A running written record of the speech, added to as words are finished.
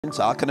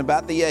Talking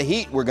about the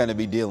heat we're going to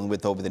be dealing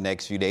with over the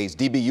next few days.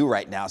 DBU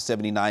right now,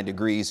 79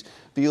 degrees.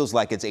 Feels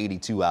like it's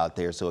 82 out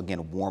there. So again,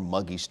 a warm,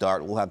 muggy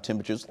start. We'll have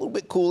temperatures a little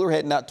bit cooler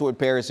heading out toward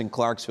Paris and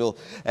Clarksville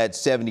at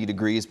 70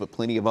 degrees, but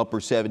plenty of upper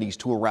 70s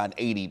to around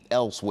 80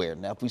 elsewhere.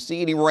 Now, if we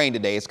see any rain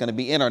today, it's going to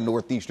be in our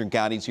northeastern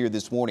counties here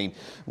this morning.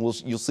 You'll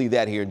see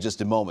that here in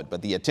just a moment.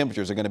 But the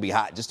temperatures are going to be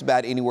hot just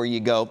about anywhere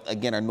you go.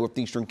 Again, our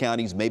northeastern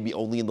counties maybe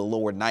only in the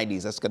lower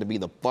 90s. That's going to be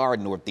the far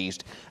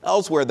northeast.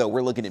 Elsewhere, though,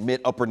 we're looking at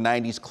mid-upper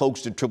 90s,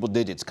 close to triple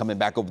digits coming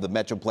back over the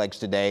Metroplex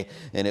today,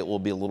 and it will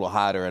be a little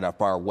hotter in our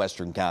far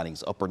western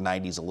counties, upper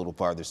 90s a little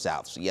farther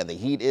south. So yeah, the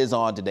heat is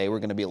on today. We're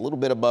going to be a little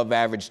bit above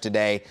average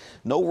today.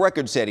 No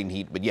record-setting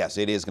heat, but yes,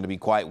 it is going to be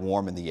quite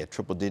warm, and the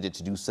triple digits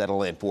do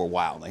settle in for a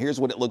while. Now here's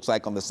what it looks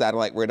like on the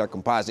satellite radar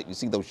composite. You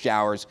see those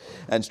showers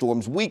and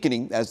storms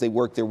weakening as they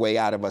work their way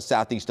out of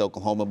southeast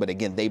Oklahoma, but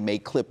again, they may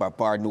clip our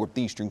far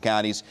northeastern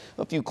counties.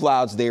 A few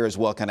clouds there as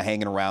well, kind of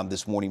hanging around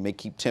this morning, may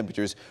keep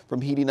temperatures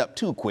from heating up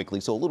too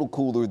quickly. So a little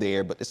cooler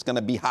there, but it's going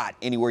to be hot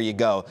anywhere you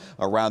go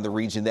around the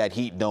region. That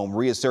heat dome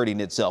reasserting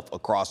itself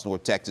across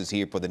North Texas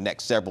here for the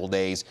next several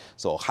days.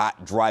 So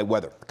hot, dry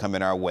weather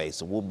coming our way.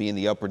 So we'll be in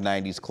the upper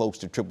 90s, close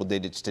to triple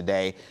digits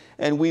today,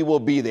 and we will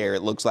be there,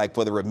 it looks like,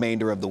 for the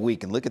remainder of the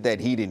week. And look at that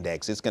heat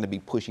index. It's going to be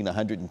pushing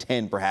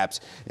 110 perhaps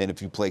in a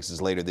few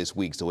places later this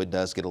week. So it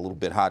does get a little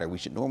bit hotter. We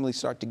should normally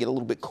start to get a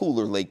little bit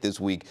cooler late this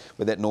week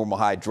with that normal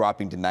high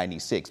dropping to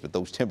 96. But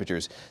those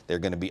temperatures, they're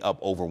going to be up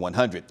over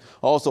 100.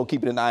 Also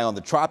keeping an eye on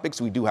the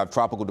tropics. We do have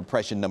tropical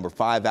depression number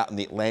 5 out in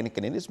the Atlantic,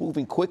 and it is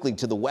moving quickly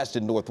to the west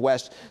and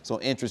northwest.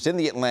 So interest in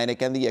the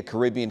Atlantic and the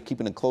Caribbean,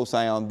 keeping a close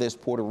eye on this.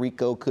 Puerto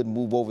Rico could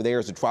move over there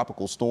as a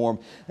tropical storm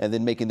and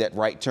then making that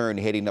right turn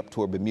heading up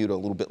toward Bermuda a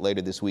little bit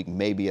later this week,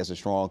 maybe as a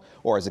strong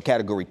or as a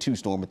category 2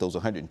 storm with those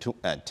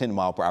 110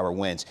 mile per hour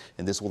winds.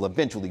 And this will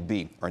eventually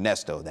be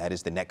Ernesto. That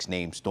is the next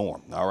named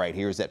storm. All right,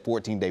 here's that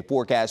 14-day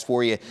forecast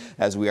for you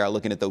as we are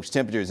looking at those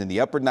temperatures in the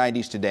upper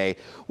 90s today.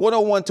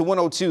 101 to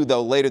 102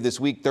 though later this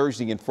week,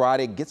 Thursday and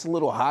Friday. Gets a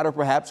little hotter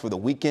perhaps for the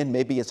weekend,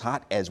 maybe as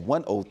hot as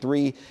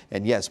 103.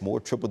 And yes, more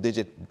triple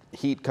digit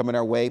heat coming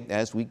our way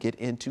as we get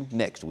into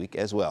next week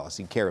as well. I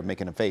see Kara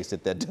making a face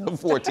at that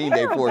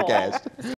 14-day forecast.